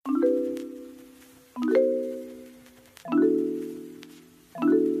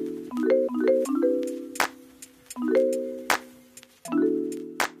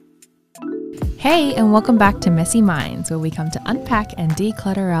Hey, and welcome back to Messy Minds, where we come to unpack and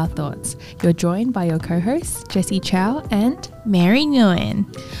declutter our thoughts. You're joined by your co-hosts, Jessie Chow and Mary Nguyen.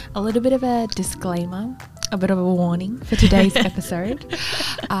 A little bit of a disclaimer, a bit of a warning for today's episode.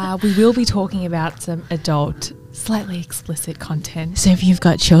 We will be talking about some adult, slightly explicit content. So if you've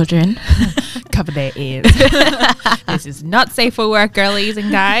got children, cover their ears. This is not safe for work, girlies and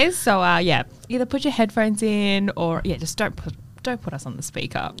guys. So either put your headphones in or just don't put us on the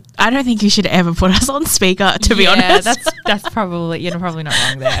speaker. I don't think you should ever put us on speaker, to be honest. that's probably, you're probably not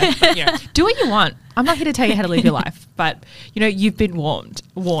wrong there. But, do what you want. I'm not here to tell you how to live your life, but you've been warned.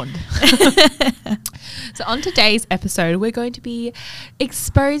 So on today's episode, we're going to be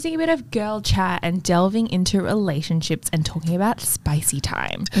exposing a bit of girl chat and delving into relationships and talking about spicy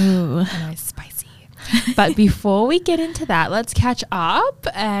time. Ooh. I know, spicy. But before we get into that, let's catch up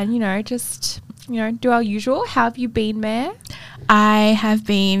and, do our usual. How have you been, Mare? I have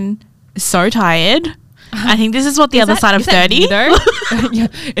been so tired. I think this is what the other side of 30. Yeah,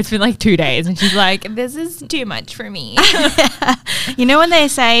 it's been like 2 days and she's like, this is too much for me. You know when they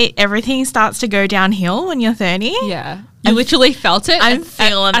say everything starts to go downhill when you're 30? Yeah. You literally felt it. I'm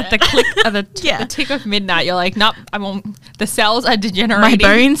feeling at the click of the tick of midnight. You're like, nope, the cells are degenerating. My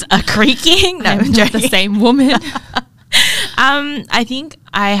bones are creaking. No, I'm not the same woman. I think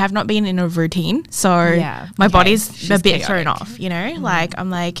I have not been in a routine, so my body's a bit thrown off, like I'm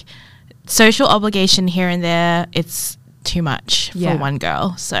like social obligation here and there, it's too much for one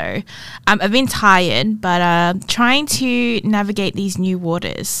girl. So I've been tired, but trying to navigate these new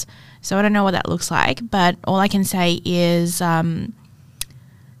waters. So I don't know what that looks like, but all I can say is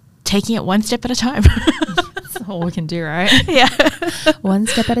taking it one step at a time. That's all we can do, right? Yeah. One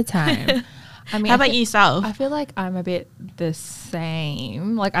step at a time. How about yourself? I feel like I'm a bit the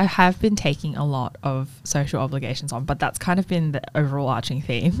same. Like I have been taking a lot of social obligations on, but that's kind of been the overarching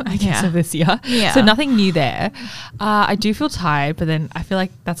theme, I guess, of this year. Yeah. So nothing new there. I do feel tired, but then I feel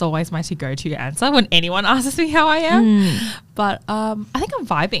like that's always my go-to answer when anyone asks me how I am. But I think I'm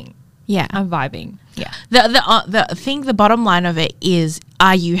vibing. Yeah. I'm vibing. Yeah. The bottom line of it is,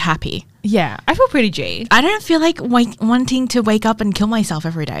 are you happy? Yeah, I feel pretty G. I don't feel like wanting to wake up and kill myself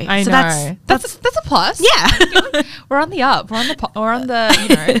every day. I know. That's a plus. Yeah. We're on the up. We're on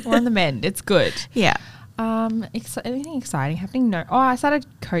the mend. It's good. Yeah. Anything exciting happening? No. Oh, I started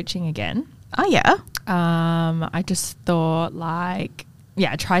coaching again. Oh yeah. I just thought I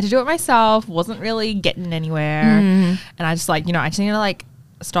tried to do it myself. Wasn't really getting anywhere, and I just I just need to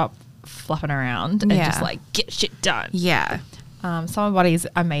stop fluffing around and just get shit done. Yeah. Summer bodies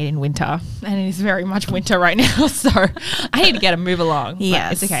are made in winter, and it is very much winter right now, so I need to get a move along.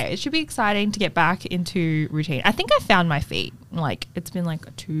 Yes. It's okay. It should be exciting to get back into routine. I think I found my feet. It's been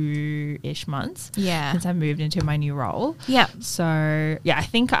 2-ish months since I moved into my new role. Yeah. So I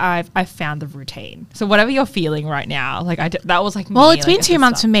think I've found the routine. So whatever you're feeling right now, that was well, it's been 2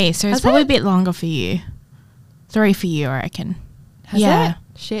 months for me, so it's probably a bit longer for you. 3 for you, I reckon. Has it?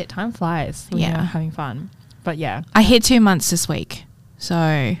 Shit, time flies when you're having fun. But yeah. I hit 2 months this week.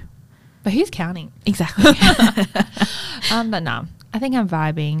 So. But who's counting? Exactly. But no, I think I'm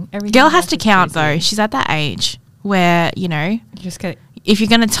vibing. Girl has to count though. She's at that age where, if you're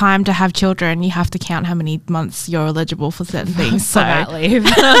going to time to have children, you have to count how many months you're eligible for certain things. So mat leave.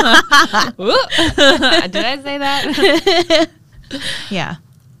 Did I say that? Yeah.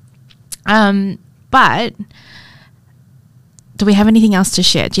 But do we have anything else to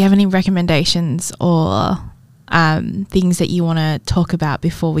share? Do you have any recommendations or things that you want to talk about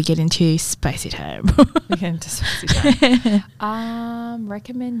before we get into spicy time? Recommendations.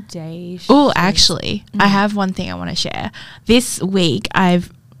 Oh, actually, I have one thing I want to share. This week,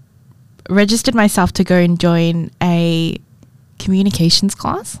 I've registered myself to go and join a communications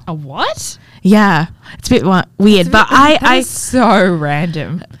class. A what? Yeah, it's a bit weird, but I so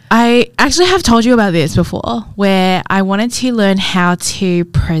random. I actually have told you about this before, where I wanted to learn how to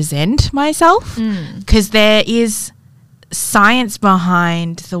present myself, because there is science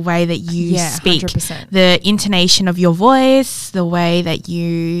behind the way that you speak, 100%. The intonation of your voice, the way that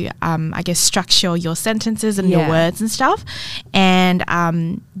you, structure your sentences and your words and stuff. And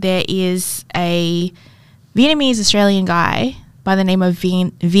there is a Vietnamese Australian guy by the name of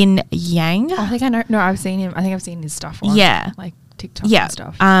Vin Yang. Oh, I think I know. No, I've seen him. I think I've seen his stuff on TikTok and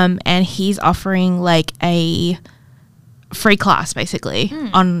stuff. And he's offering a free class basically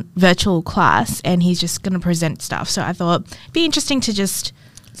on virtual class, and he's just going to present stuff. So I thought it'd be interesting to just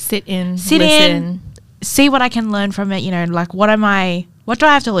sit in, see what I can learn from it. What do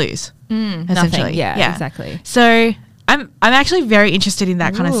I have to lose? Essentially. Nothing. Yeah, exactly. So I'm actually very interested in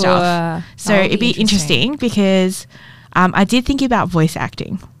that kind of stuff. So it'd be interesting because I did think about voice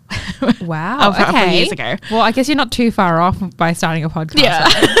acting. Wow. A couple years ago. Well, I guess you're not too far off by starting a podcast. Yeah.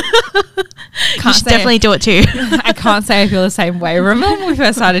 You should definitely do it too. I can't say I feel the same way. Remember when we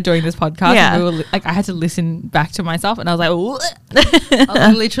first started doing this podcast? Yeah. And we were I had to listen back to myself and I was like, I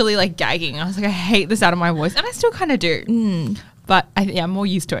was literally like gagging. I was like, I hate the sound of my voice. And I still kind of do. But I'm more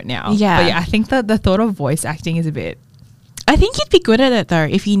used to it now. Yeah. But yeah, I think that the thought of voice acting is a bit. I think you'd be good at it though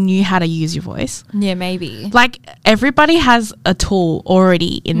if you knew how to use your voice. Yeah, maybe. Like everybody has a tool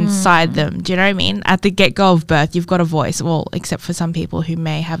already inside them. Do you know what I mean? At the get-go of birth, you've got a voice. Well, except for some people who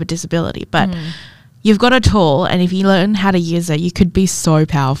may have a disability. But you've got a tool, and if you learn how to use it, you could be so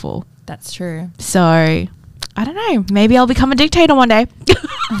powerful. That's true. So, I don't know. Maybe I'll become a dictator one day.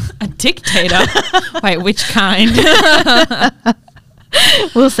 A dictator? Wait, which kind?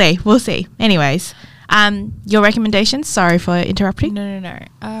 We'll see. We'll see. Anyways. Your recommendations? Sorry for interrupting. No.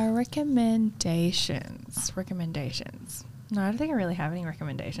 Recommendations. No, I don't think I really have any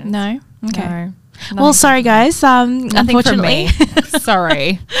recommendations. No? Okay. No. Well, sorry guys. Unfortunately.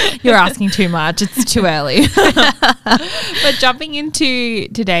 Sorry. You're asking too much. It's too early. But jumping into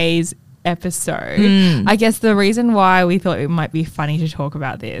today's episode, I guess the reason why we thought it might be funny to talk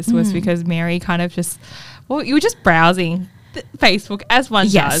about this was because Mary kind of you were just browsing Facebook as one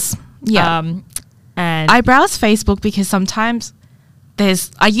does. Yeah. And I browse Facebook because sometimes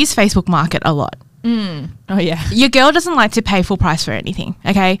I use Facebook Market a lot. Oh, yeah. Your girl doesn't like to pay full price for anything,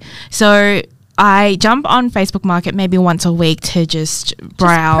 okay? So I jump on Facebook Market maybe once a week to just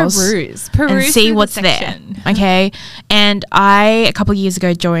browse and see what's there, okay? And I, a couple of years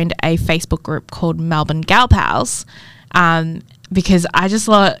ago, joined a Facebook group called Melbourne Gal Pals because I just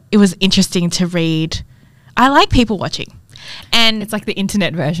thought it was interesting to read. I like people watching. And it's like the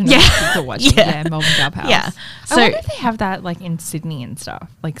internet version of people watching. Yeah, Melbourne Gal Pals. Yeah. So I wonder if they have that like in Sydney and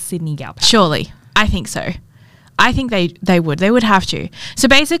stuff, like Sydney Gal Pals. Surely. I think so. I think they would. They would have to. So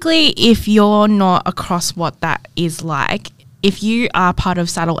basically, if you're not across what that is like, if you are part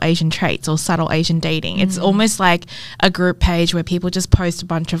of Subtle Asian Traits or Subtle Asian Dating, it's almost like a group page where people just post a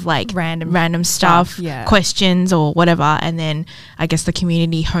bunch of like random stuff, questions or whatever, and then I guess the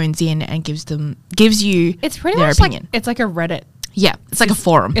community hones in and gives you it's pretty their much opinion. Like it's like a Reddit. Yeah, it's like a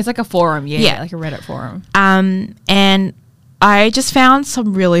forum. It's like a forum, like a Reddit forum. And I just found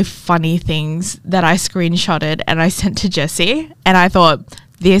some really funny things that I screenshotted and I sent to Jessie, and I thought,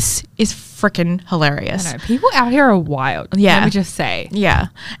 this is freaking hilarious. I know. People out here are wild. Yeah. Let me just say. Yeah.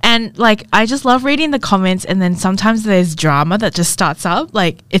 And like, I just love reading the comments, and then sometimes there's drama that just starts up.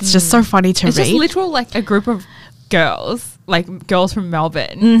 Like, it's just so funny to read. It's just literal, like a group of girls, like girls from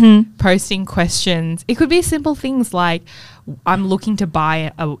Melbourne, posting questions. It could be simple things like, I'm looking to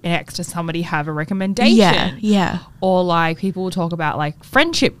buy an X. Does somebody have a recommendation? Yeah. Or like people will talk about like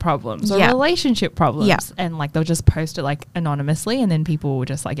friendship problems or relationship problems. Yeah. And like they'll just post it like anonymously, and then people will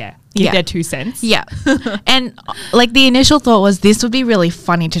just like, give their 2 cents. Yeah. And like the initial thought was this would be really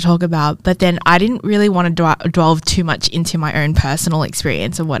funny to talk about, but then I didn't really want to delve too much into my own personal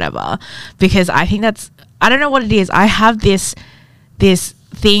experience or whatever, because I think I don't know what it is. I have this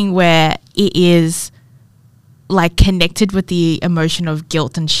thing where it is like connected with the emotion of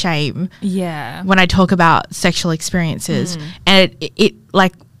guilt and shame. Yeah. When I talk about sexual experiences, and it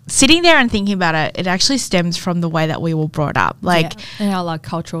like sitting there and thinking about it, it actually stems from the way that we were brought up, like and our like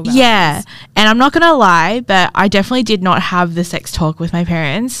cultural values. Yeah. And I'm not gonna lie, but I definitely did not have the sex talk with my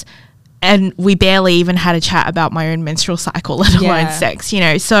parents. And we barely even had a chat about my own menstrual cycle, let alone sex, you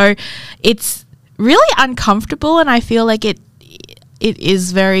know. So it's really uncomfortable, and I feel like it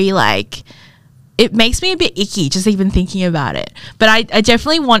is very like, it makes me a bit icky just even thinking about it. But I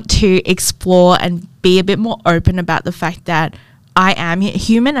definitely want to explore and be a bit more open about the fact that I am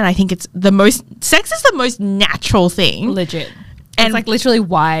human, and I think sex is the most natural thing. Legit. And it's like literally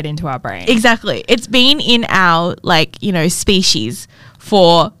wired into our brain. Exactly. It's been in our like, you know, species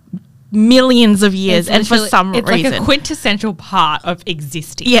for millions of years, and for some reason it's like a quintessential part of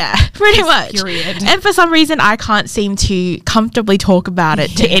existing. Yeah, pretty much. Period. And for some reason I can't seem to comfortably talk about it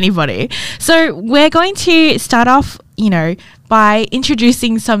to anybody. So we're going to start off, you know, by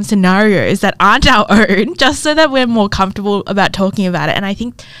introducing some scenarios that aren't our own, just so that we're more comfortable about talking about it. And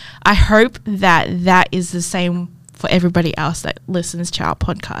I hope that is the same for everybody else that listens to our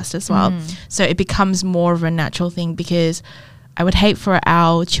podcast as well. So it becomes more of a natural thing, because I would hate for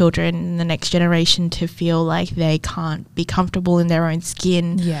our children in the next generation to feel like they can't be comfortable in their own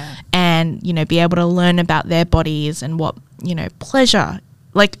skin and, you know, be able to learn about their bodies and what, you know, pleasure,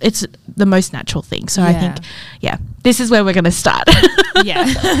 like it's the most natural thing. So I think, this is where we're going to start. Well,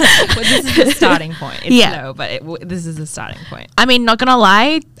 this is the starting point. It's low, but this is the starting point. I mean, not going to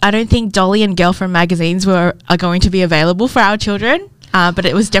lie, I don't think Dolly and Girlfriend magazines are going to be available for our children. but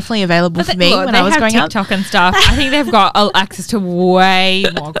it was definitely available for me when I was growing up. TikTok and stuff. I think they've got access to way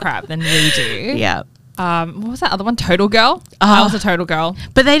more crap than we do. Yeah. What was that other one? Total Girl. I was a Total Girl,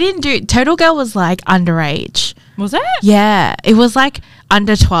 but they didn't do Total Girl. Was like underage. Was it? Yeah, it was like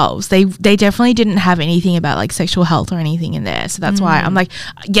under 12s. They definitely didn't have anything about like sexual health or anything in there. So that's why I'm like,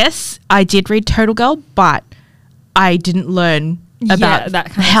 yes, I did read Total Girl, but I didn't learn about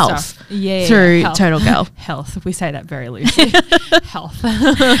that kind health of stuff. Through health. Total Girl. Health. We say that very loosely. Health.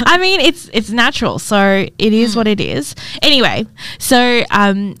 I mean, it's natural, so it is what it is. Anyway, so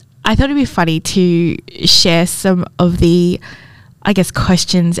I thought it'd be funny to share some of the, I guess,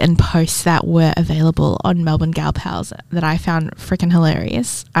 questions and posts that were available on Melbourne Gal Pals that I found freaking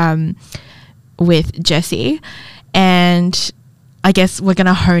hilarious with Jessie. And I guess we're going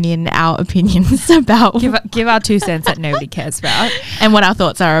to hone in our opinions about... Give our 2 cents that nobody cares about. And what our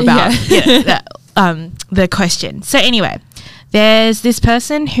thoughts are about the question. So anyway, there's this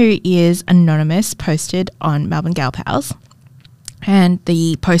person who is anonymous posted on Melbourne Gal Pals. And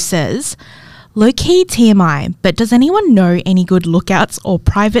the post says, low-key TMI, but does anyone know any good lookouts or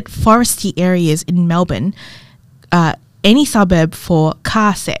private foresty areas in Melbourne, any suburb for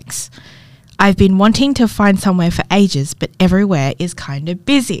car sex? I've been wanting to find somewhere for ages, but everywhere is kind of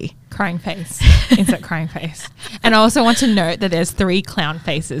busy. Crying face. Insert crying face. And I also want to note that there's 3 clown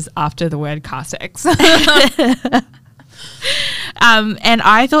faces after the word car sex. And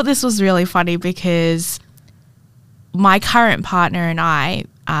I thought this was really funny because my current partner and I,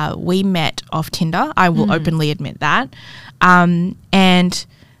 we met off Tinder. I will openly admit that. And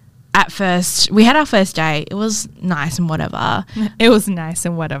at first, we had our first date. It was nice and whatever. It was nice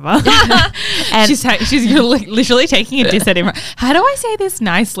and whatever. And she's literally taking a diss at him. How do I say this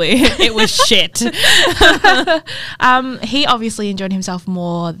nicely? It was shit. He obviously enjoyed himself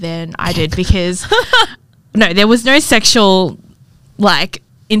more than I did because no, there was no sexual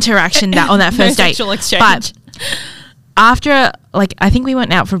interaction on that first date. Sexual exchange. But after, I think we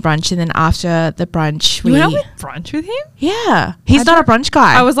went out for brunch, and then after the brunch, we went out with brunch with him. Yeah, he's not a brunch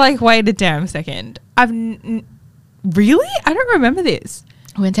guy. I was like, wait a damn second. Really? I don't remember this.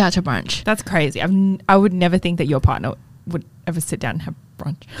 We went out to brunch. That's crazy. I would never think that your partner would ever sit down and have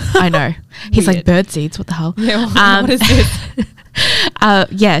brunch. I know. He's like, bird seeds. What the hell? Yeah. What is this?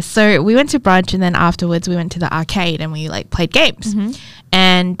 Yeah. So we went to brunch, and then afterwards we went to the arcade and we played games. Mm-hmm.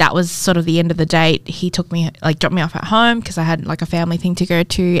 And that was sort of the end of the date. He took me, dropped me off at home because I had a family thing to go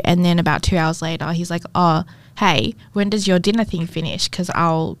to. And then about 2 hours later, he's like, oh, hey, when does your dinner thing finish? Because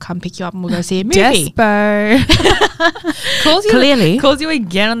I'll come pick you up and we'll go see a movie. Despo. Clearly. Calls you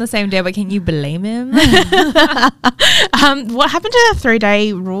again on the same day, but can you blame him? What happened to the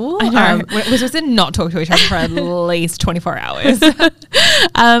 3-day rule? I know. We're supposed to not talk to each other for at least 24 hours.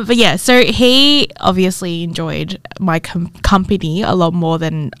 But yeah, so he obviously enjoyed my company a lot more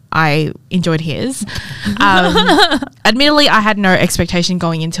than I enjoyed his. Admittedly, I had no expectation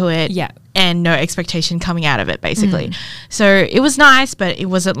going into it. Yeah. And no expectation coming out of it, basically. So it was nice, but it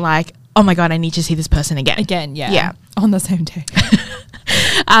wasn't like, oh my God, I need to see this person again. Yeah. On the same day.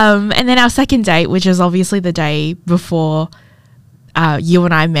 And then our second date, which was obviously the day before you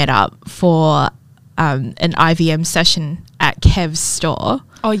and I met up for an IVM session at Kev's store.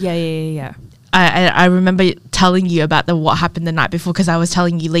 Oh, yeah. I remember telling you about what happened the night before because I was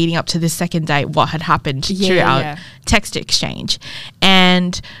telling you leading up to this second date what had happened through our text exchange.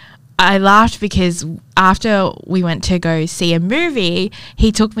 And I laughed because after we went to go see a movie,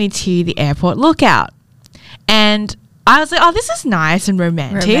 he took me to the airport lookout. And I was like, oh, this is nice and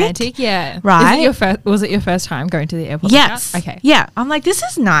romantic. Yeah. Right? Was it your first time going to the airport? Yes. Lookout? Okay. Yeah. I'm like, this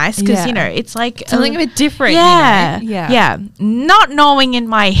is nice because, it's like... something a bit different. Yeah. Yeah. Not knowing in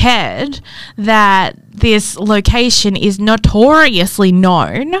my head that this location is notoriously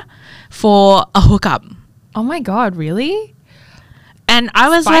known for a hookup. Oh my God, really? And I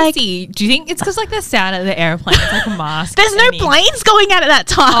was Spicy. Do you think it's because the sound of the airplane is like a mask? There's no planes going out at that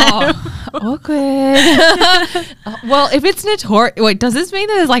time. Oh, awkward. Well, if it's notorious, wait, does this mean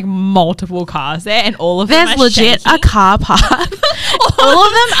that there's multiple cars there and all of them are legit shaking? A car park. All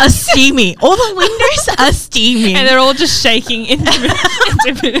of them are steamy. All the windows are steaming. And they're all just shaking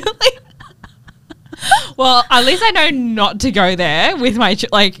independently. Well, at least I know not to go there with my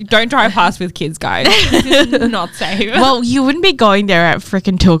don't drive past with kids, guys. This is not safe. Well, you wouldn't be going there at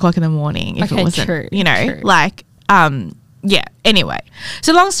freaking 2:00 in the morning if it wasn't, true. Yeah. Anyway,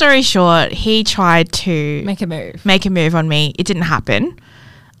 so long story short, he tried to make a move on me. It didn't happen.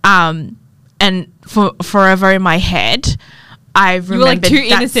 And forever in my head, I remember you were too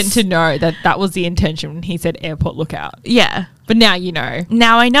innocent to know that was the intention when he said airport lookout. Yeah. But now you know.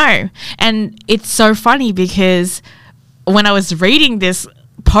 Now I know. And it's so funny because when I was reading this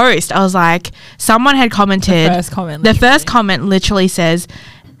post, I was like, someone had commented. The first comment literally says,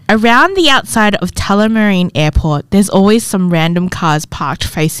 around the outside of Tullamarine Airport, there's always some random cars parked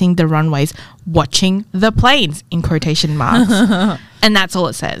facing the runways watching the planes, in quotation marks. And that's all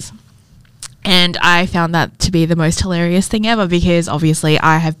it says. And I found that to be the most hilarious thing ever, because obviously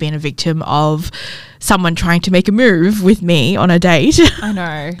I have been a victim of someone trying to make a move with me on a date. I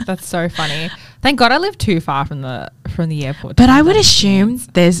know. That's so funny. Thank God I live too far from the airport. But I would assume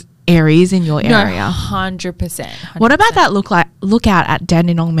there's areas in your area. 100%. What about that lookout at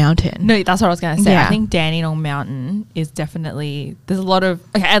Dandenong Mountain? No, that's what I was going to say. Yeah. I think Dandenong Mountain is definitely, there's a lot of,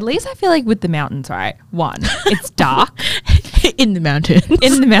 okay, at least I feel like with the mountains, right? One, it's dark. In the mountains.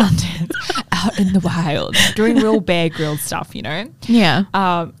 In the mountains. Out in the wild. Doing real Bear Grylls stuff, you know? Yeah.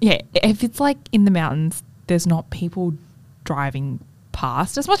 Yeah, if it's like in the mountains, there's not people driving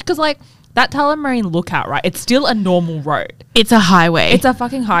past as much, because like, that Tullamarine lookout, right? It's still a normal road. It's a highway. It's a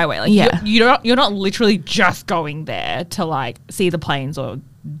fucking highway. Like you're not literally just going there to like see the planes or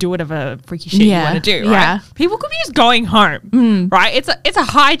do whatever freaky shit you want to do, right? Yeah. People could be just going home, right? It's a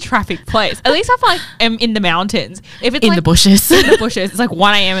high traffic place. At least I feel like I'm in the mountains. If it's in the bushes. In the bushes, it's like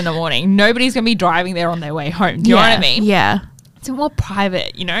 1 a.m. in the morning. Nobody's gonna be driving there on their way home. Do you know what I mean? Yeah. It's more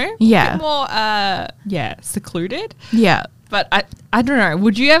private, you know? Yeah. A bit more secluded. Yeah. But I don't know.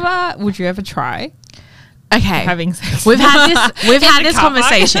 Would you ever try? Okay. Having sex. We've had this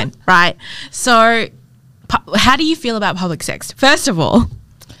conversation, right? So, how do you feel about public sex? First of all,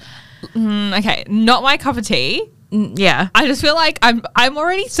 okay, not my cup of tea. Yeah. I just feel like I'm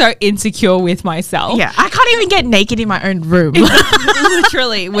already so insecure with myself. Yeah. I can't even get naked in my own room.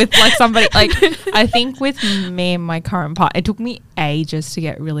 Literally, with like somebody, like I think with me and my current partner, it took me ages to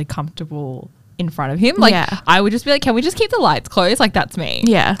get really comfortable in front of him. Like I would just be like, can we just keep the lights closed? Like that's me.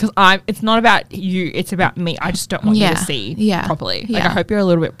 Yeah. Because it's not about you, it's about me. I just don't want you to see properly. Like I hope you're a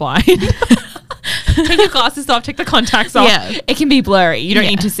little bit blind. Take your glasses off, take the contacts off. Yeah. It can be blurry. You don't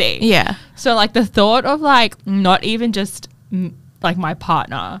need to see. Yeah. So like the thought of like not even just like my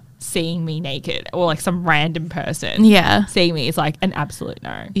partner seeing me naked or like some random person seeing me is like an absolute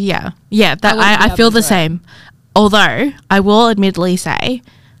no. Yeah. Yeah. That I feel the same. Although I will admittedly say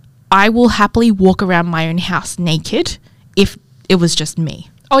I will happily walk around my own house naked if it was just me.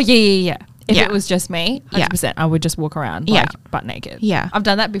 Oh, yeah. If it was just me, 100%, I would just walk around like butt naked. Yeah. I've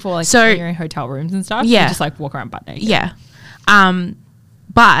done that before, like so, when you're in hotel rooms and stuff. Yeah. You just like walk around butt naked. Yeah.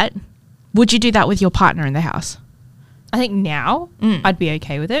 But would you do that with your partner in the house? I think now I'd be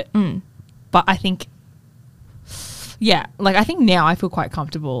okay with it. But I think, I think now I feel quite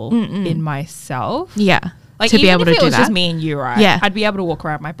comfortable in myself. Yeah. Like to be able to do that. If it was just me and you, right? Yeah. I'd be able to walk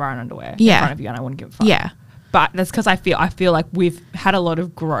around my bra and underwear in front of you and I wouldn't give a fuck. Yeah. But that's because I feel like we've had a lot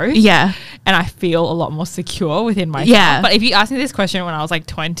of growth. Yeah. And I feel a lot more secure within myself. Yeah. But if you asked me this question when I was like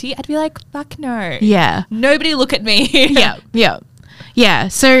 20, I'd be like, fuck no. Yeah. Nobody look at me. Yeah.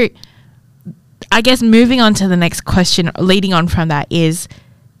 So I guess moving on to the next question, leading on from that is,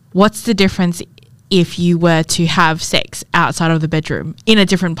 what's the difference if you were to have sex outside of the bedroom in a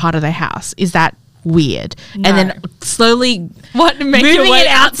different part of the house? Is that weird? No. And then slowly make your way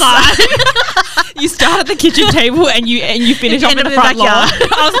outside. You start at the kitchen table and you finish off in the front lawn.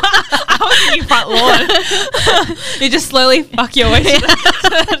 I was thinking front lawn. You just slowly fuck your way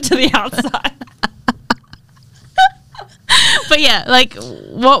to the outside. But yeah, like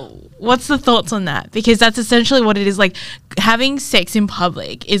what's the thoughts on that? Because that's essentially what it is. Like having sex in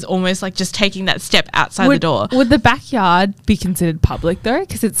public is almost like just taking that step outside the door. Would the backyard be considered public though?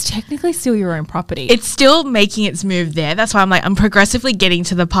 Because it's technically still your own property. It's still making its move there. That's why I'm progressively getting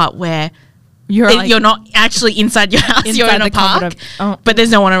to the part where you're not actually inside your house. You're in a park, but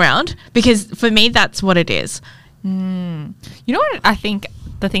there's no one around. Because for me, that's what it is. You know what I think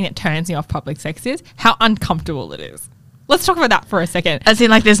the thing that turns me off public sex is how uncomfortable it is. Let's talk about that for a second. As in,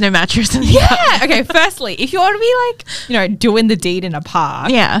 like, there's no mattress in the house. Okay, firstly, if you want to be, like, doing the deed in a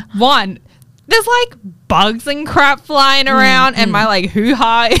park. Yeah. One, there's, like, bugs and crap flying around and my, like,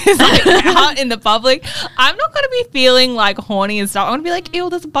 hoo-ha is, like, out in the public. I'm not going to be feeling, like, horny and stuff. I'm going to be like, ew,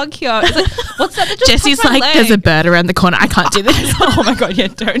 there's a bug here. It's like, what's that? Jesse's like, there's a bird around the corner. I can't do this. Oh, my God, yeah,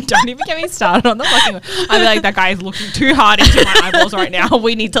 don't even get me started on the fucking... I'd be like, that guy is looking too hard into my eyeballs right now.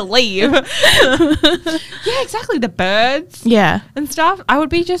 We need to leave. Yeah, exactly. The birds and stuff. I would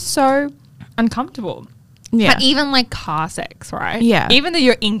be just so uncomfortable. Yeah. But even, like, car sex, right? Yeah. Even though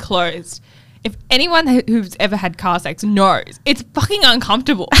you're enclosed... If anyone who's ever had car sex knows, it's fucking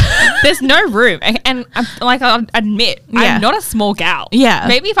uncomfortable. There's no room. And I'll admit, I'm not a small gal. Yeah.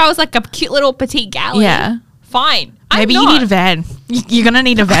 Maybe if I was like a cute little petite gal, fine. Maybe you need a van. You're going to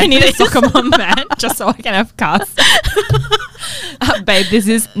need a van. I need a soccer mom van just so I can have cars. Babe, this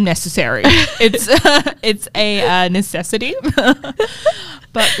is necessary. It's a necessity.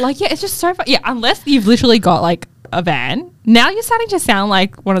 But like, yeah, it's just so fun. Yeah, unless you've literally got like a van. Now you're starting to sound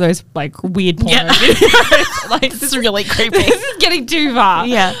like one of those like weird porn videos. Like, this is really creepy. This is getting too far.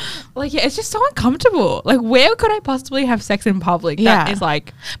 Yeah. Like, yeah, it's just so uncomfortable. Like, where could I possibly have sex in public that is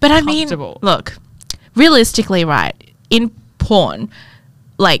like But I mean, look, realistically, right, in porn,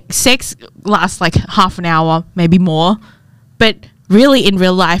 like sex lasts like half an hour, maybe more, but really in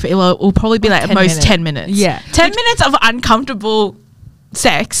real life it will probably be like at most 10 minutes. Yeah. 10 minutes of uncomfortable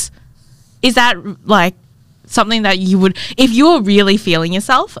sex. Is that like something that you would, if you were really feeling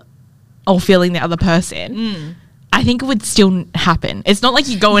yourself or feeling the other person, I think it would still happen. It's not like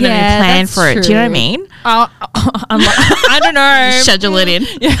you go in and you plan for it. Do you know what I mean? I don't know. Schedule it in.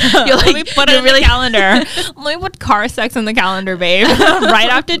 Yeah. You're like, let me put it in the calendar. Let me put car sex in the calendar, babe. Right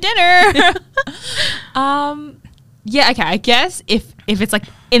after dinner. Yeah, okay. I guess if it's like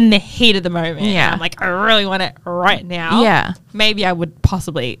in the heat of the moment, I'm like, I really want it right now. Yeah. Maybe I would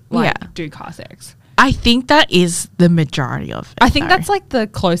possibly do car sex. I think that is the majority of it. I think that's like the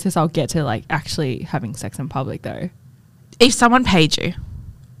closest I'll get to like actually having sex in public though. If someone paid you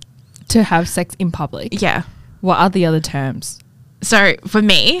to have sex in public. Yeah. What are the other terms? So for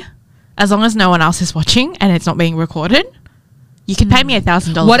me, as long as no one else is watching and it's not being recorded, you could pay me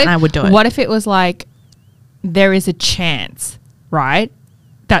 $1,000 and I would do it. What if it was like, there is a chance, right,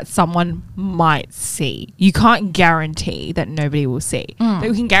 that someone might see? You can't guarantee that nobody will see. But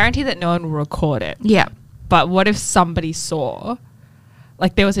you can guarantee that no one will record it. Yeah. But what if somebody saw,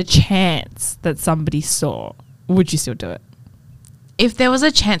 like there was a chance that somebody saw, would you still do it? If there was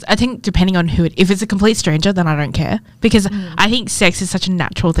a chance, I think depending on who if it's a complete stranger, then I don't care. Because I think sex is such a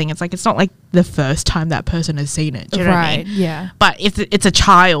natural thing. It's like, it's not like the first time that person has seen it. Do you know what I mean? Yeah. But if it's a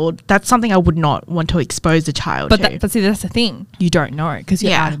child, that's something I would not want to expose a child to. But see, that's the thing. You don't know because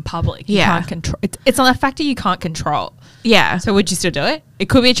you're out in public. You can't control. It's not a factor you can't control. Yeah. So would you still do it? It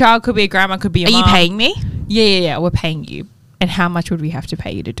could be a child, could be a grandma, could be a mom. Are you paying me? Yeah. We're paying you. And how much would we have to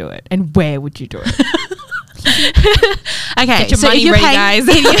pay you to do it? And where would you do it? Okay, so if you're guys,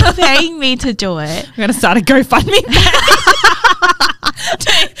 if you're paying me to do it, I'm gonna start a GoFundMe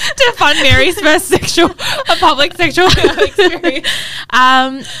to fund Mary's first public sexual experience.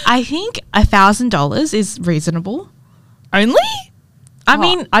 I think $1,000 is reasonable. Only? I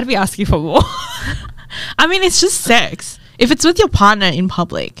mean, I'd be asking for more. I mean, it's just sex. If it's with your partner in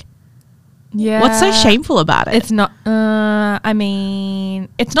public, what's so shameful about it? It's not. I mean,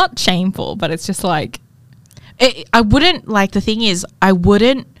 it's not shameful, but it's just like. I wouldn't, like, the thing is, I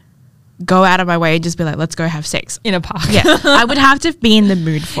wouldn't go out of my way and just be like, let's go have sex in a park. Yeah. I would have to be in the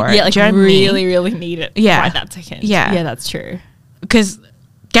mood for it. Yeah, like really need it right that second. Yeah. Yeah, that's true. Because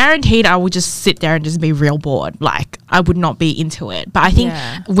guaranteed I would just sit there and just be real bored. Like, I would not be into it. But I think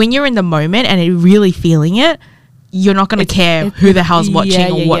when you're in the moment and you're really feeling it, you're not going to care who the hell's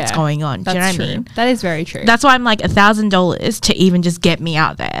watching or what's going on. Do you know what I mean? That is very true. That's why I'm like, $1,000 to even just get me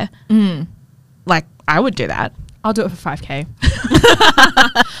out there. Like, I would do that. I'll do it for 5K.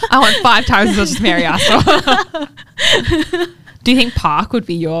 I want 5 times as much as Mary asked for. Do you think park would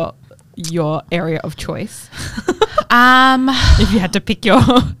be your area of choice? If you had to pick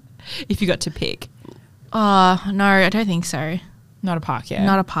if you got to pick. No, I don't think so. Not a park, yeah.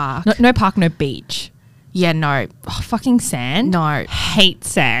 Not a park. No park, no beach. Yeah, no. Oh, fucking sand? No. Hate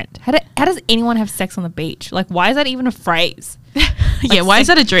sand. How does anyone have sex on the beach? Like, why is that even a phrase? Yeah, why is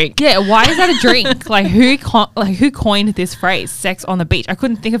that a drink? Yeah, why is that a drink? Like, who coined this phrase, sex on the beach? I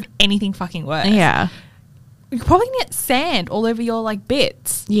couldn't think of anything fucking worse. Yeah. You probably get sand all over your, like,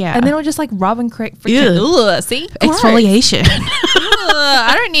 bits. Yeah. And then it'll just, like, rub and create friction. Ugh, see? Exfoliation.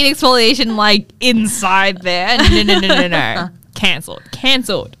 I don't need exfoliation, like, inside there. No. Cancelled.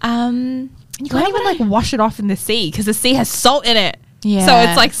 You can't even like wash it off in the sea because the sea has salt in it. Yeah. So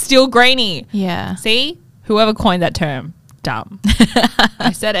it's like still grainy. Yeah. See? Whoever coined that term, dumb.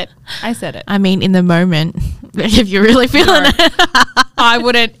 I said it. I mean, in the moment, if you're really feeling it. I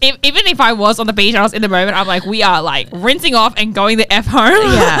wouldn't. Even if I was on the beach and I was in the moment, I'm like, we are like rinsing off and going the F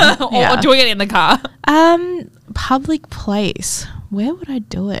home. Yeah. or doing it in the car. Public place. Where would I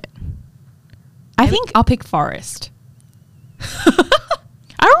do it? I think I'll pick forest.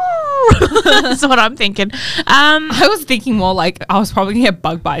 That's what I'm thinking. I was thinking more like I was probably gonna get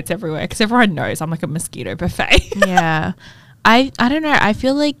bug bites everywhere because everyone knows I'm like a mosquito buffet. Yeah, I don't know. I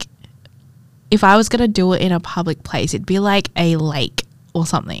feel like if I was gonna do it in a public place, it'd be like a lake or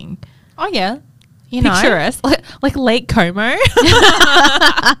something. Oh yeah, You know, picture us like Lake Como.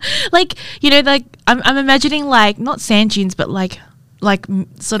 Like, you know, like I'm imagining like not sand dunes, but like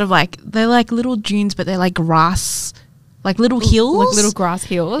sort of like they're like little dunes, but they're like grass, like little hills, like little grass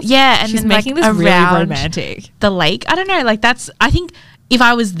hills. Yeah, and she's then making like this really around romantic. the lake. I don't know, like I think if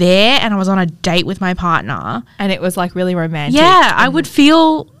I was there and I was on a date with my partner and it was like really romantic, yeah, I would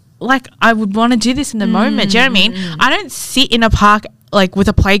feel like I would want to do this in the moment. Do you know what I mean? I don't sit in a park like with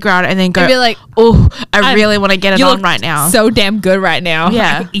a playground and then go, be like, oh, I really want to get it on right now. So damn good right now.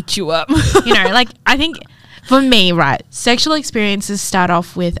 Yeah. I can eat you up. You know, like I think for me, right, sexual experiences start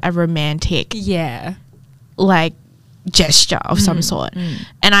off with a romantic, like gesture of some sort.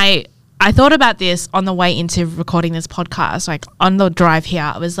 And I thought about this on the way into recording this podcast, like on the drive here.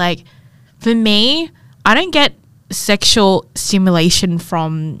 I was like, for me, I don't get sexual stimulation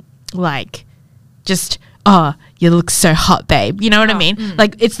from like just, oh, you look so hot, babe. You know what I mean?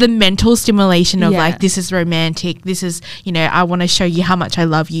 Like it's the mental stimulation of like, this is romantic. This is, you know, I want to show you how much I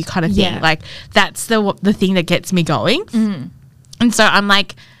love you kind of thing. Like that's the thing that gets me going. And so I'm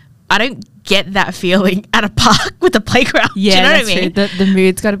like, I don't get that feeling at a park with a playground. Yeah, do you know that's what I mean? true. The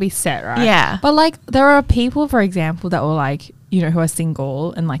mood's got to be set, right? Yeah. But like there are people, for example, that will like, you know, who are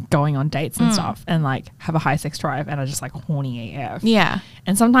single and like going on dates and stuff and like have a high sex drive and are just like horny AF. Yeah.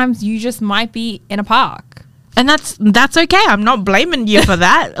 And sometimes you just might be in a park. And that's okay. I'm not blaming you for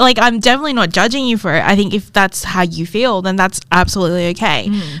that. Like I'm definitely not judging you for it. I think if that's how you feel, then that's absolutely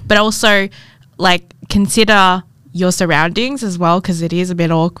okay. But also like consider your surroundings as well, because it is a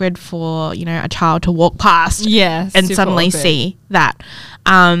bit awkward for, you know, a child to walk past and suddenly awkward. See that.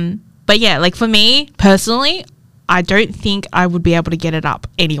 But yeah, like for me personally, I don't think I would be able to get it up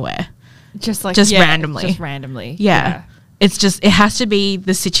anywhere. Just randomly. Just randomly. Yeah. It's just, it has to be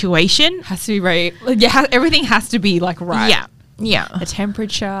the situation. Has to be right. Yeah, everything has to be like right. Yeah. Yeah. The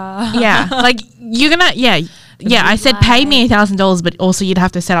temperature. Yeah. Like you're gonna, I said pay me $1,000, but also you'd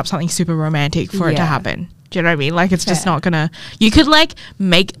have to set up something super romantic for it to happen. Do you know what I mean? Like it's just not gonna, you could like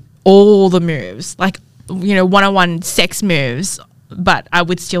make all the moves, like, you know, one-on-one sex moves, but I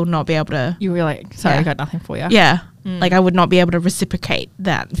would still not be able to. You were like, sorry, I got nothing for you. Yeah. Like I would not be able to reciprocate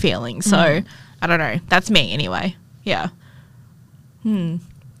that feeling. So I don't know. That's me anyway. Yeah. I'm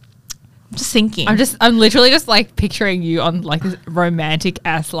just thinking. I'm literally just like picturing you on like this romantic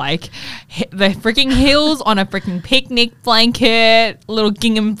ass like the freaking hills on a freaking picnic blanket, little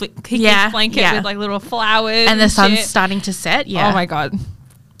gingham picnic blanket with like little flowers and the sun's starting to set. Yeah. Oh my god.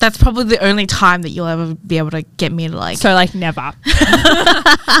 That's probably the only time that you'll ever be able to get me to like. So like never.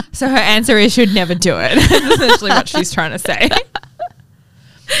 So her answer is she'd never do it. That's essentially what she's trying to say.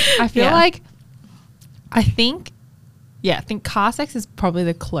 I feel like, I think car sex is probably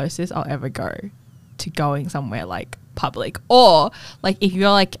the closest I'll ever go to going somewhere like public, or like if you're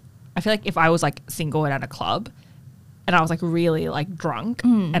like, I feel like if I was like single and at a club and I was like really like drunk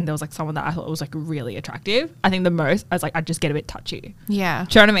and there was like someone that I thought was like really attractive, I think the most I was like, I'd just get a bit touchy. Yeah.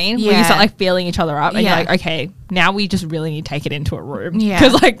 Do you know what I mean? Yeah. When you start like feeling each other up and you're like, okay, now we just really need to take it into a room. Yeah.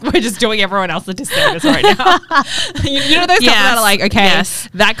 Because like we're just doing everyone else a disservice right now. you know those couple that are like, okay,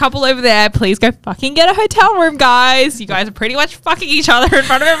 that couple over there, please go fucking get a hotel room, guys. You guys are pretty much fucking each other in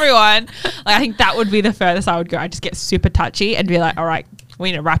front of everyone. Like I think that would be the furthest I would go. I'd just get super touchy and be like, all right,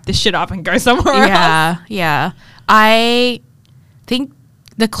 we need to wrap this shit up and go somewhere else. Yeah. I think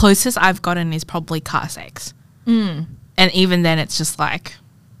the closest I've gotten is probably car sex. And even then it's just like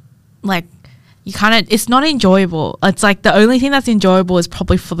you kind of, it's not enjoyable. It's like the only thing that's enjoyable is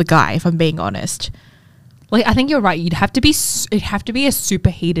probably for the guy, if I'm being honest. Like I think you're right. It'd have to be a super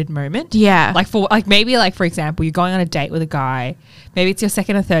heated moment. Yeah. Like for like maybe like for example, you're going on a date with a guy. Maybe it's your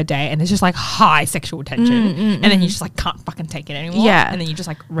second or third day, and there's just like high sexual tension, and then you just like can't fucking take it anymore. Yeah. And then you just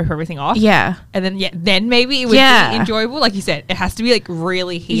like rip everything off. Yeah. And then then maybe it would be enjoyable. Like you said, it has to be like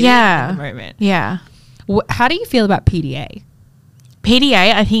really heated at the moment. Yeah. How do you feel about PDA?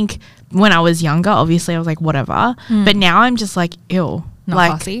 PDA, I think when I was younger, obviously I was like whatever, but now I'm just like ew. Not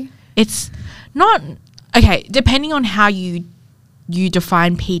like fussy? It's not. Okay, depending on how you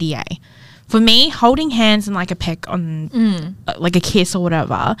define PDA. For me, holding hands and like a peck on like a kiss or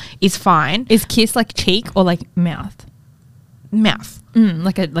whatever is fine. Is kiss like cheek or like mouth? Mouth.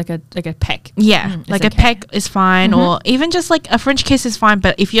 Like a peck. Yeah, like a peck is fine, or even just like a French kiss is fine.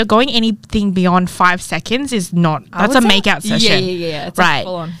 But if you're going anything beyond 5 seconds, is not. That's a makeout session. Yeah. It's right. Like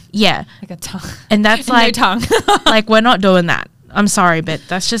full on. Yeah, like a tongue. And that's like no tongue. Like we're not doing that. I'm sorry, but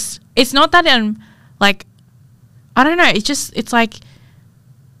that's just. It's not that like, I don't know. It's like,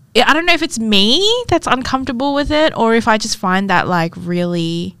 I don't know if it's me that's uncomfortable with it or if I just find that like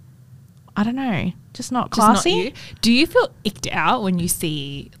really, I don't know, just not classy. Just not you. Do you feel icked out when you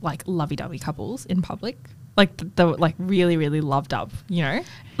see like lovey-dovey couples in public? Like the like really, really loved up, you know?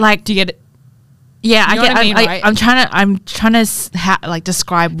 Like, do you get it? Yeah, you know what I mean, right? I'm trying to like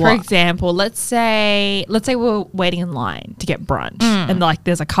describe what. For example, let's say we're waiting in line to get brunch, and like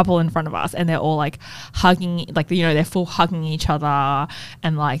there's a couple in front of us, and they're all like hugging, like, you know, they're full hugging each other,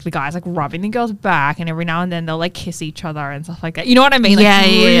 and like the guy's like rubbing the girl's back, and every now and then they'll like kiss each other and stuff like that. You know what I mean? Like,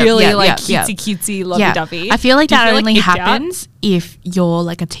 really like cutesy, lovey-dovey. I feel like that only happens if you're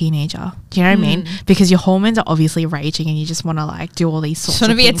like a teenager. Do you know what I mean? Because your hormones are obviously raging, and you just want to like do all these sorts of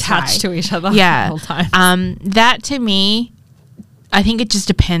things. Want to be attached to each other. Yeah. The whole time. That to me, I think it just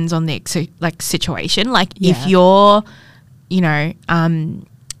depends on the like situation. Like if you're, you know, I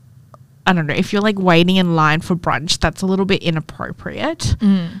don't know, if you're like waiting in line for brunch, that's a little bit inappropriate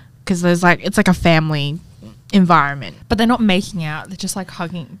because there's like, it's like a family environment. But they're not making out. They're just like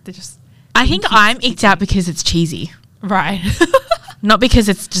hugging. They're just. I think I'm icked out because it's cheesy. Right. Not because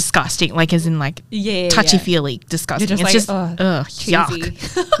it's disgusting, like as in like touchy-feely disgusting. Just it's like, just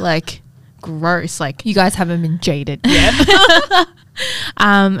yuck. Like gross. Like you guys haven't been jaded yet.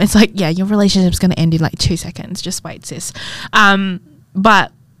 It's like, yeah, your relationship's going to end in like 2 seconds. Just wait, sis.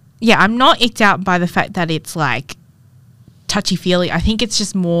 But yeah, I'm not icked out by the fact that it's like touchy-feely. I think it's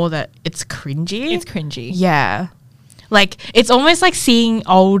just more that it's cringy. It's cringy. Yeah. Like, it's almost like seeing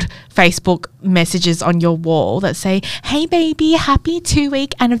old Facebook messages on your wall that say, hey, baby, happy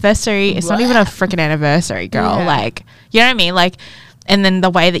 2-week anniversary. It's not even a freaking anniversary, girl. Yeah. Like, you know what I mean? Like, and then the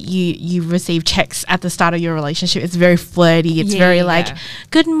way that you receive texts at the start of your relationship, it's very flirty. It's very like,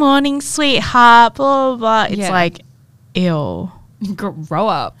 good morning, sweetheart, blah, blah, blah. It's like, ew. Grow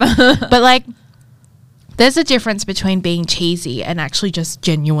up. But, like, there's a difference between being cheesy and actually just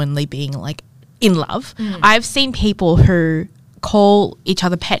genuinely being, like, in love. I've seen people who call each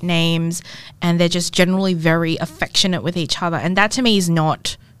other pet names and they're just generally very affectionate with each other, and that to me is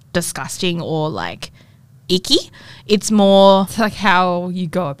not disgusting or like icky. It's more, it's like how you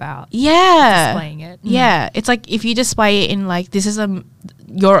go about displaying it. Yeah, it's like if you display it in like, this is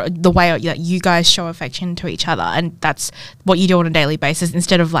the way that you guys show affection to each other, and that's what you do on a daily basis,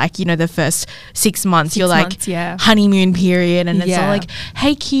 instead of like, you know, the first 6 months you're like honeymoon period, and it's all like,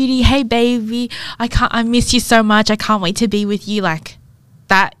 hey cutie, hey baby, I miss you so much, I can't wait to be with you. Like,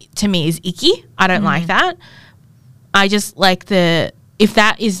 that to me is icky. I don't like that. I just like if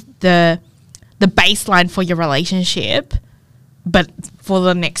that is the baseline for your relationship, but for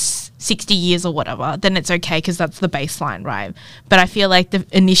the next 60 years or whatever, then it's okay because that's the baseline, right? But I feel like the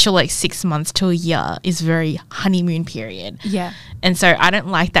initial like 6 months to a year is very honeymoon period. Yeah. And so I don't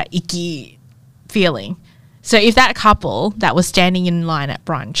like that icky feeling. So if that couple that was standing in line at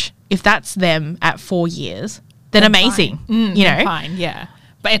brunch, if that's them at 4 years, then amazing. You know? Fine, yeah.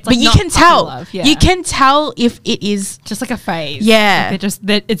 But it's like, but you can tell. Love, you can tell if it is just like a phase. Yeah. Like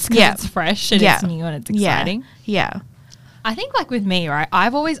it's fresh and it's new and it's exciting. Yeah. I think like with me, right,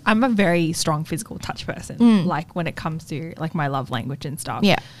 I'm a very strong physical touch person, like when it comes to like my love language and stuff.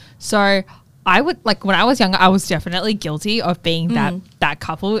 Yeah. So I would, like, when I was younger, I was definitely guilty of being that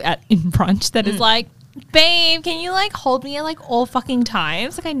couple in brunch that is like, babe, can you like hold me at like all fucking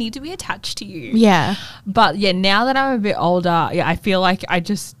times? Like, I need to be attached to you. Yeah. But yeah, now that I'm a bit older, I feel like I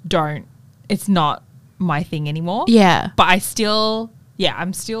just don't, it's not my thing anymore. Yeah. But I'm still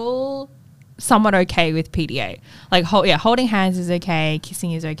somewhat okay with PDA. Like, holding hands is okay,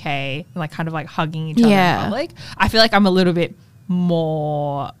 kissing is okay, and like kind of like hugging each other in public. I feel like I'm a little bit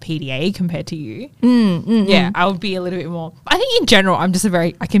more PDA compared to you. I would be a little bit more. I think in general,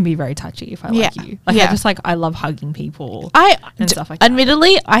 I can be very touchy if I like you. Like, I love hugging people and stuff like that.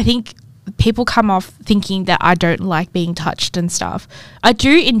 Admittedly, I think people come off thinking that I don't like being touched and stuff. I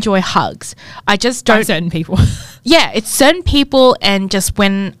do enjoy hugs. I just don't. By certain people. Yeah, it's certain people, and just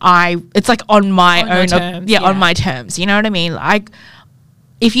when it's like on my own terms, on my terms. You know what I mean?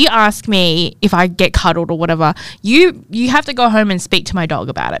 If you ask me if I get cuddled or whatever, you have to go home and speak to my dog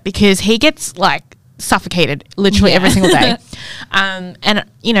about it, because he gets like suffocated literally every single day. And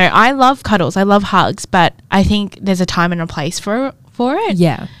you know, I love cuddles, I love hugs, but I think there's a time and a place for it.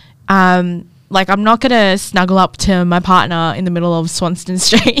 Yeah. Like, I'm not gonna snuggle up to my partner in the middle of Swanston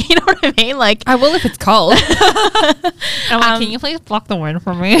Street. You know what I mean? Like, I will if it's cold. I'm like, can you please block the wind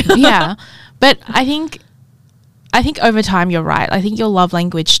from me? Yeah, but I think over time, you're right. I think your love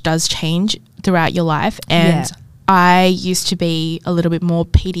language does change throughout your life, and I used to be a little bit more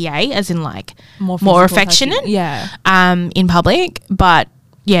PDA, as in like more affectionate. In public, but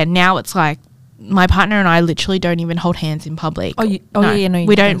now it's like, my partner and I literally don't even hold hands in public. No, we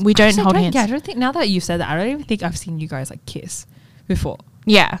don't hold hands. Yeah, I don't think, now that you've said that, I don't even think I've seen you guys like kiss before.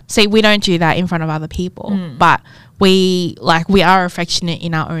 Yeah. See, we don't do that in front of other people, but we are affectionate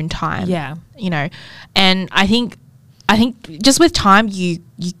in our own time. Yeah. You know, and I think just with time, you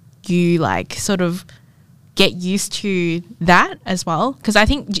like sort of get used to that as well. Because I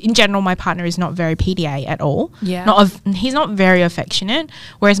think in general, my partner is not very PDA at all. Yeah. He's not very affectionate.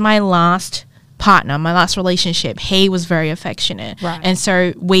 Whereas my last partner, my last relationship, he was very affectionate. Right. And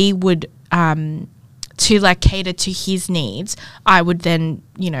so we would, to like cater to his needs, I would then,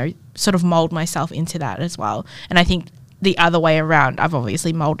 you know, sort of mold myself into that as well. And I think the other way around, I've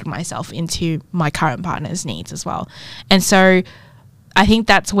obviously molded myself into my current partner's needs as well. And so I think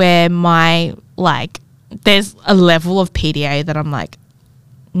that's where my, like, there's a level of PDA that I'm like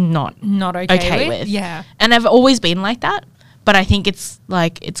not okay with. Yeah. And I've always been like that. But I think it's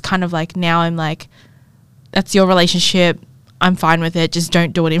kind of like now I'm like, that's your relationship. I'm fine with it. Just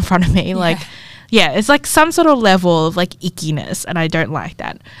don't do it in front of me. Yeah. Like, yeah, it's like some sort of level of like ickiness, and I don't like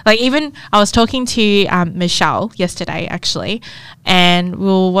that. Like, even I was talking to Michelle yesterday actually, and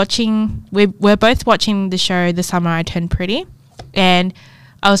we're both watching the show The Summer I Turned Pretty, and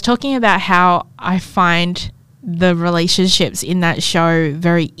I was talking about how I find the relationships in that show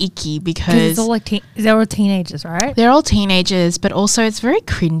very icky because it's all like they're all teenagers, right? They're all teenagers, but also it's very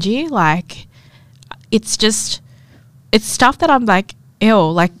cringy. Like, it's stuff that I'm like,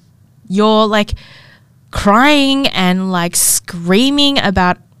 ew, like you're like crying and like screaming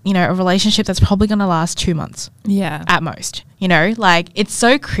about, you know, a relationship that's probably going to last 2 months. Yeah. At most, you know, like it's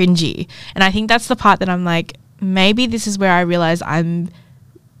so cringy. And I think that's the part that I'm like, maybe this is where I realize I'm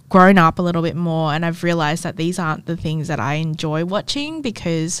grown up a little bit more, and I've realized that these aren't the things that I enjoy watching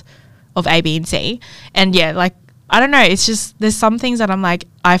because of A, B, and C. And yeah, like, I don't know, it's just there's some things that I'm like,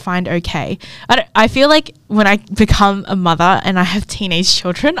 I find okay. I feel like when I become a mother and I have teenage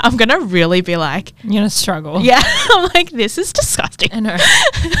children, I'm gonna really be like, you're gonna struggle. Yeah. I'm like, this is disgusting. I know.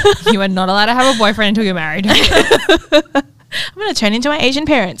 You are not allowed to have a boyfriend until you're married. I'm gonna turn into my Asian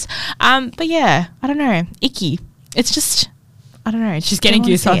parents. But yeah, I don't know, icky. It's just, I don't know. She's getting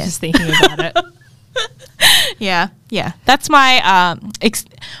goosebumps just thinking about it. Yeah. That's my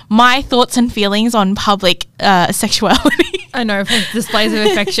my thoughts and feelings on public sexuality. I know, for displays of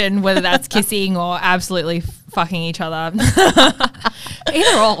affection, whether that's kissing or absolutely fucking each other.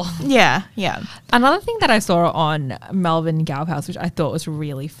 Either or. Yeah. Another thing that I saw on Melbourne Galp House, which I thought was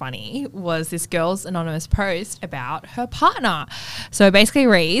really funny, was this girl's anonymous post about her partner. So it basically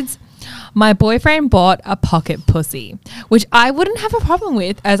reads, "My boyfriend bought a pocket pussy," which I wouldn't have a problem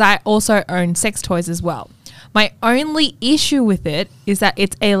with, as I also own sex toys as well. My only issue with it is that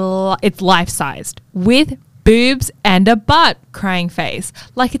it's life-sized with boobs and a butt, crying face.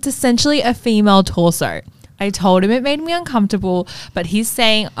 Like, it's essentially a female torso. I told him it made me uncomfortable, but he's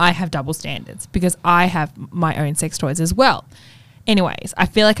saying I have double standards because I have my own sex toys as well. Anyways, I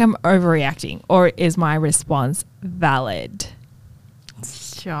feel like I'm overreacting, or is my response valid?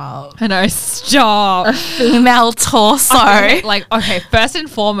 Stop. I know, stop. A female torso. Okay, first and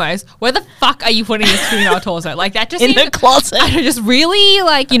foremost, where the fuck are you putting this female torso? Like, that just in the closet. I don't, just really,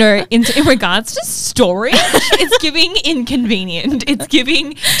 like, you know, in regards to storage, it's giving inconvenient. It's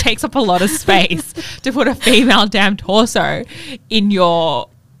giving takes up a lot of space to put a female damn torso in your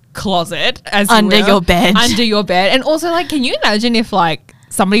closet, as under your bed. And also, like, can you imagine if, like,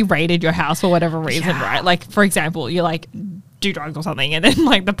 somebody raided your house for whatever reason, right? Like, for example, you're like, do drugs or something, and then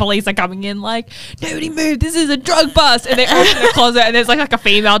like the police are coming in like, nobody move, this is a drug bust, and they open the closet and there's like a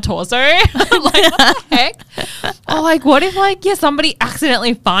female torso. Like, what the heck? Or like, what if like, yeah, somebody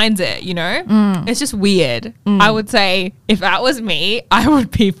accidentally finds it, you know? It's just weird. I would say if that was me, I would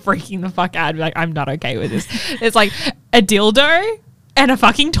be freaking the fuck out. I'd be like, I'm not okay with this. It's like a dildo and a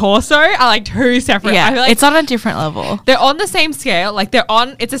fucking torso are like two separate. Yeah, I feel like it's on a different level. They're on the same scale. Like,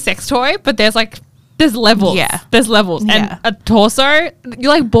 it's a sex toy, but there's levels. Yeah. There's levels. Yeah. And a torso,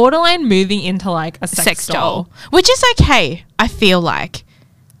 you're like borderline moving into like a sex doll. Which is okay, I feel like.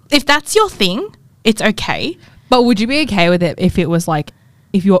 If that's your thing, it's okay. But would you be okay with it if it was like,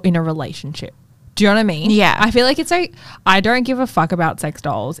 if you're in a relationship? Do you know what I mean? Yeah. I feel like it's like, I don't give a fuck about sex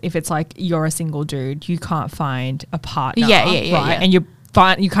dolls if it's like you're a single dude, you can't find a partner. Yeah. Right? And you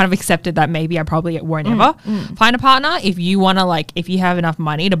kind of accepted that maybe I probably won't ever find a partner. If you want to, like, if you have enough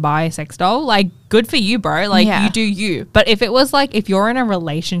money to buy a sex doll, like, good for you, bro. Like, you do you. But if it was like, if you're in a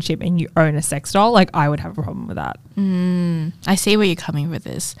relationship and you own a sex doll, like, I would have a problem with that. I see where you're coming with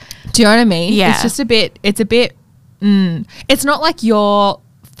this. Do you know what I mean? Yeah. It's just a bit, it's not like you're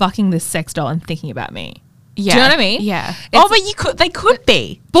fucking this sex doll and thinking about me. Yeah. Do you know what I mean? Yeah. But they could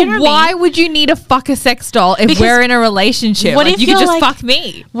be. But why would you need to fuck a sex doll if we're in a relationship? What if you could just fuck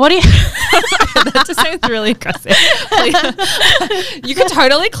me? What if that just sounds really aggressive. You could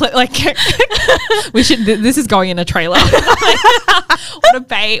totally we should. This is going in a trailer. What a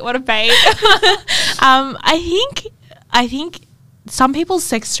bait! What a bait! I think some people's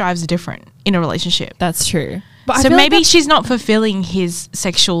sex drives are different in a relationship. That's true. But so maybe she's not fulfilling his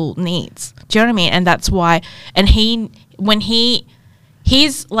sexual needs. Do you know what I mean? And that's why. And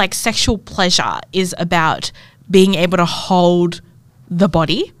his like sexual pleasure is about being able to hold the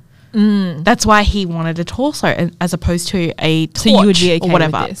body. That's why he wanted a torso as opposed to a torch. So you would be okay or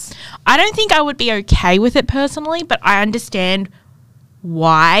whatever. With this? I don't think I would be okay with it personally, but I understand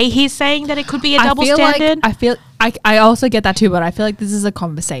why he's saying that it could be a double standard. I also get that too, but I feel like this is a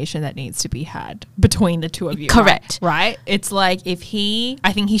conversation that needs to be had between the two of you. Correct. Right? It's like I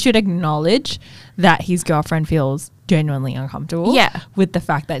think he should acknowledge that his girlfriend feels genuinely uncomfortable with the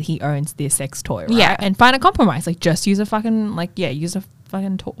fact that he owns this sex toy, right? Yeah. And find a compromise. Like just use a fucking what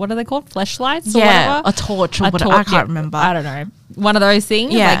are they called? Fleshlights? Yeah. A torch or whatever. I can't remember. I don't know. One of those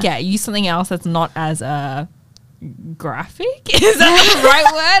things. Yeah. Like, use something else that's not as graphic. Is that the right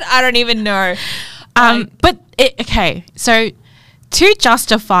word? I don't even know. So to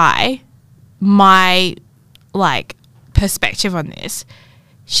justify my perspective on this,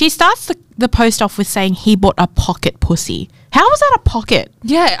 she starts the post off with saying he bought a pocket pussy. How was that a pocket?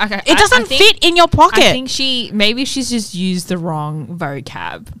 Yeah, okay. It doesn't fit in your pocket. I think maybe she's just used the wrong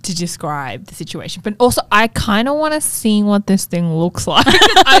vocab to describe the situation. But also, I kind of want to see what this thing looks like.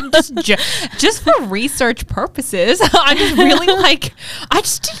 I'm just for research purposes. I'm just really I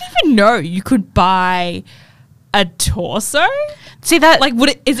just didn't even know you could buy a torso. See that?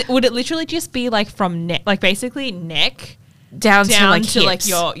 Would it literally just be from neck, basically neck down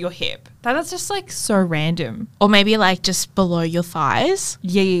to your hip? That's just so random. Or maybe just below your thighs.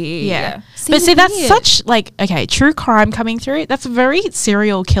 Yeah. But see, that's such true crime coming through. That's very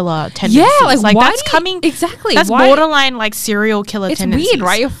serial killer tendencies. Yeah, that's coming exactly. That's borderline serial killer tendencies. It's weird,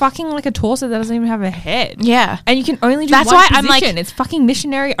 right? You're fucking a torso that doesn't even have a head. Yeah, and you can only do one position. It's fucking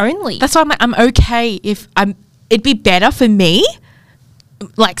missionary only. That's why I'm okay if it'd be better for me,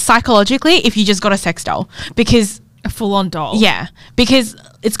 psychologically, if you just got a sex doll because a full-on doll. Yeah, because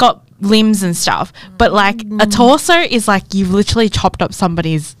it's got limbs and stuff, but a torso is you've literally chopped up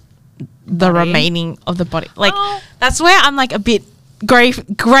somebody's the remaining of the body. That's where I'm a bit gray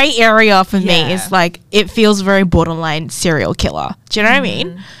area for me. Is it feels very borderline serial killer. Do you know what I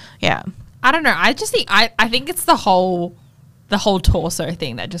mean? Yeah. I don't know. I just think I think it's the whole torso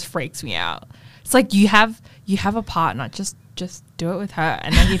thing that just freaks me out. It's you have a partner, just do it with her,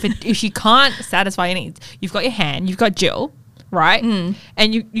 and then if she can't satisfy your needs, you've got your hand, you've got Jill, right?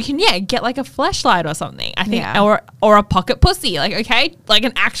 And you can get a fleshlight or something. I think or a pocket pussy, okay,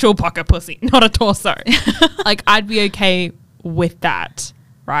 an actual pocket pussy, not a torso. I'd be okay with that,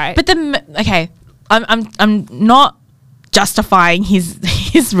 right? But I'm not justifying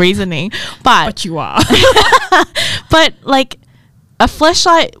his reasoning, but you are. But a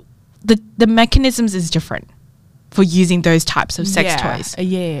fleshlight, the mechanisms is different for using those types of sex toys.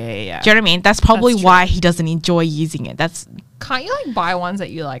 Yeah. Do you know what I mean? That's probably why he doesn't enjoy using it. Can't you buy ones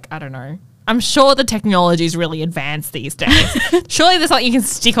that you I don't know. I'm sure the technology is really advanced these days. Surely there's something you can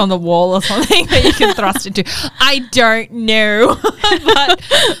stick on the wall or something that you can thrust into. I don't know. But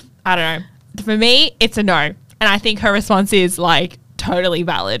I don't know. For me, it's a no. And I think her response is totally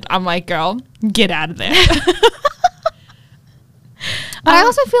valid. I'm girl, get out of there. But I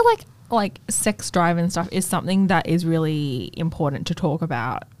also feel sex drive and stuff is something that is really important to talk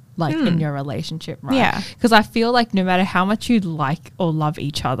about in your relationship, right? Yeah. Because I feel no matter how much you like or love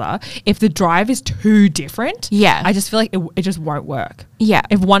each other, if the drive is too different, I just feel it just won't work. Yeah.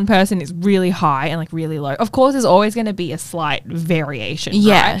 If one person is really high and really low, of course there's always going to be a slight variation,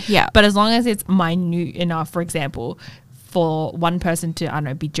 yeah, right? Yeah. But as long as it's minute enough, for example, for one person to, I don't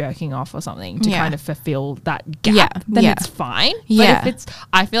know, be jerking off or something to kind of fulfill that gap, then it's fine. Yeah. But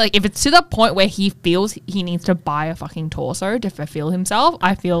I feel if it's to the point where he feels he needs to buy a fucking torso to fulfill himself,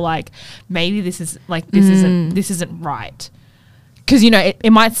 I feel maybe this is this isn't right. Because,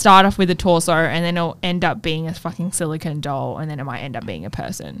 it might start off with a torso and then it'll end up being a fucking silicone doll and then it might end up being a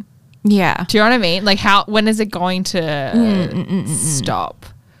person. Yeah. Do you know what I mean? When is it going to stop?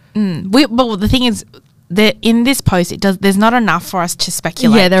 Well, the thing is, in this post, there's not enough for us to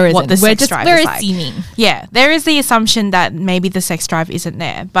speculate. Yeah, there isn't. What the sex drive is like. Assuming. Yeah, there is the assumption that maybe the sex drive isn't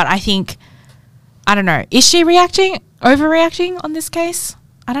there, but I think, I don't know. Is she overreacting on this case?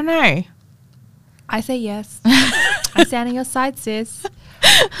 I don't know. I say yes. I stand on your side, sis.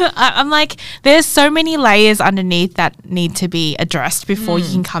 I'm like, there's so many layers underneath that need to be addressed before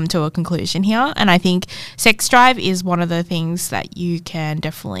you can come to a conclusion here. And I think sex drive is one of the things that you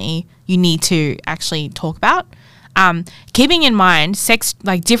need to actually talk about. Keeping in mind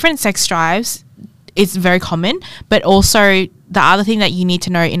different sex drives is very common, but also the other thing that you need to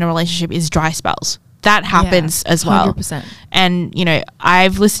know in a relationship is dry spells. That happens as well. 100%. And, you know,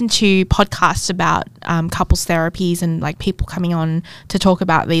 I've listened to podcasts about couples therapies and like people coming on to talk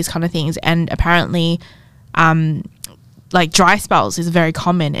about these kind of things. And apparently like dry spells is very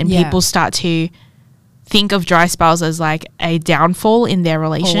common, and people start to think of dry spells as like a downfall in their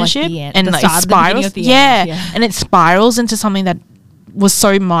relationship, and like spirals. And it spirals into something that was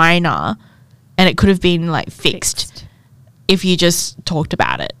so minor and it could have been like fixed if you just talked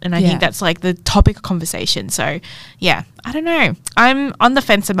about it. And I think that's like the topic of conversation. So yeah, I don't know. I'm on the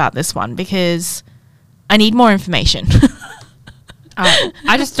fence about this one because I need more information.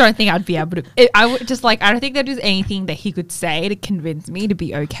 I just don't think I'd be able to. I would just like, I don't think there's anything that he could say to convince me to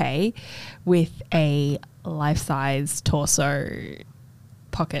be okay with a life-size torso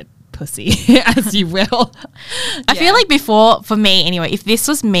pocket pussy, as you will. I feel like before, for me anyway, if this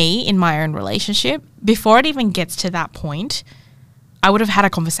was me in my own relationship, before it even gets to that point, I would have had a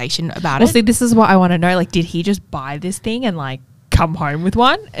conversation about it. See, this is what I want to know. Like, did he just buy this thing and like come home with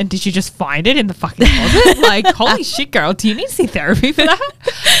one, and did you just find it in the fucking closet? Like, holy shit, girl, do you need to see therapy for that?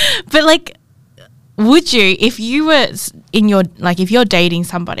 But like, would you, if you were in your, like, if you're dating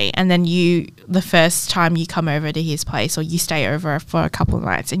somebody and then the first time you come over to his place or you stay over for a couple of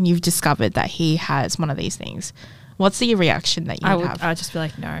nights and you've discovered that he has one of these things, what's the reaction that you would have? I'd just be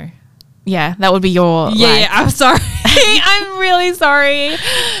like, no. Yeah, that would be your... Yeah, I'm sorry. I'm really sorry.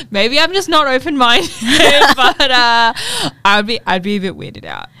 Maybe I'm just not open-minded, but I'd be a bit weirded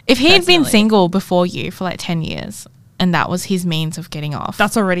out. If he had been single before you for like 10 years and that was his means of getting off...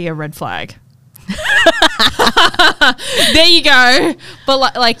 That's already a red flag. There you go.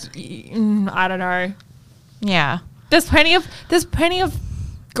 But like I don't know. Yeah. There's plenty of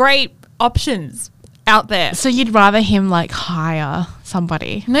great options out there. So you'd rather him like hire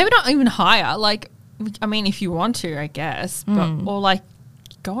somebody? Maybe not even hire. Like, I mean, if you want to, I guess. But or like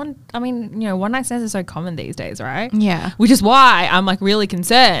go on. I mean, you know, one night stands are so common these days, right? Yeah. Which is why I'm like really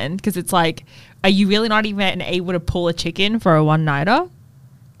concerned, because it's like, are you really not even able to pull a chicken for a one nighter?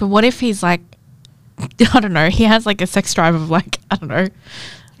 But what if he's like, I don't know, he has like a sex drive of like, I don't know.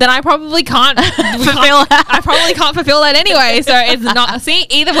 Then I probably can't fulfill that. I probably can't fulfill that anyway. So it's not, see,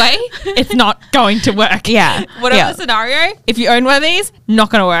 either way, it's not going to work. Yeah. Whatever the scenario, if you own one of these, not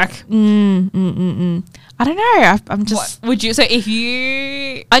going to work. I don't know. I'm just... What would you... So if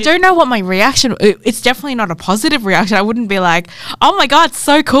you... I don't know what my reaction... It's definitely not a positive reaction. I wouldn't be like, oh my God,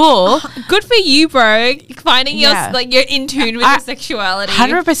 so cool. Good for you, bro. Finding you're in tune with your sexuality.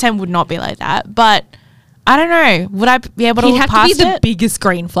 100% would not be like that. But I don't know. Would I be able to look past it? He'd have to be the biggest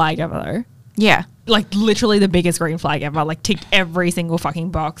green flag ever, though. Yeah. Like literally the biggest green flag ever. Like ticked every single fucking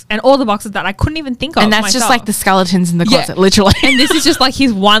box. And all the boxes that I couldn't even think of. And that's just like the skeletons in the closet, literally. And this is just like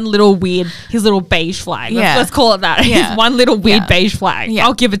his little beige flag. Let's call it that. His one little weird beige flag. Yeah.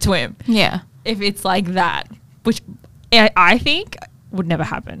 I'll give it to him. Yeah. If it's like that. Which I think would never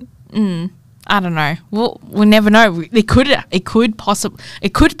happen. I don't know. We'll never know. It could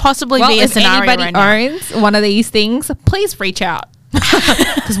possibly be a scenario. If anybody owns one of these things, please reach out.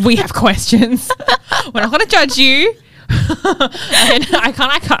 Because we have questions. We're not going to judge you. And I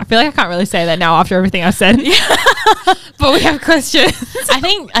feel like I can't really say that now after everything I've said. But we have questions. I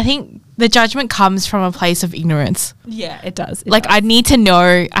think the judgment comes from a place of ignorance. Yeah, it does. I need to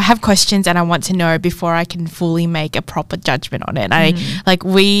know. I have questions and I want to know before I can fully make a proper judgment on it.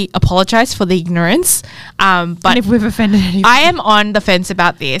 We apologize for the ignorance. But and if we've offended anyone. I am on the fence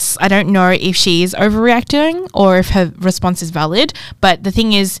about this. I don't know if she is overreacting or if her response is valid. But the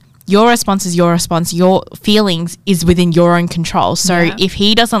thing is, your response is your response. Your feelings is within your own control. So if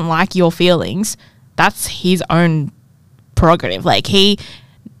he doesn't like your feelings, that's his own prerogative. Like the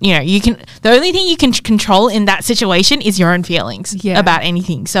only thing you can control in that situation is your own feelings about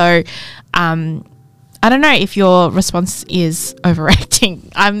anything. So, I don't know if your response is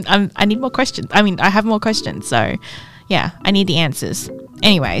overreacting. I need more questions. I mean, I have more questions. So, yeah, I need the answers.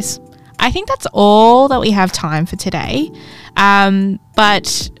 Anyways, I think that's all that we have time for today.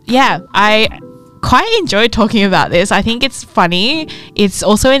 But yeah, I quite enjoyed talking about this. I think it's funny. It's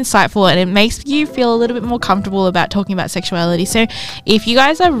also insightful, and it makes you feel a little bit more comfortable about talking about sexuality. So if you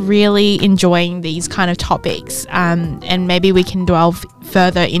guys are really enjoying these kind of topics, and maybe we can delve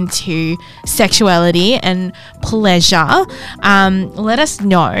further into sexuality and pleasure, let us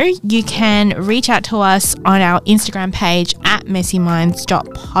know. You can reach out to us on our Instagram page at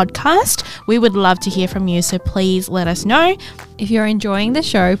messyminds.podcast. We would love to hear from you, so please let us know. If you're enjoying the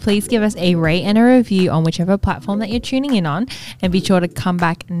show, please give us a rate and a review on whichever platform that you're tuning in on, and be sure to come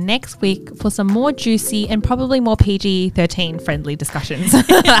back next week for some more juicy and probably more PG-13 friendly discussions.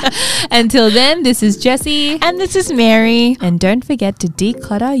 Until then, this is Jessie. And this is Mary. And don't forget to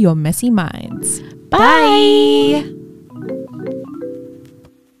declutter your messy minds. Bye.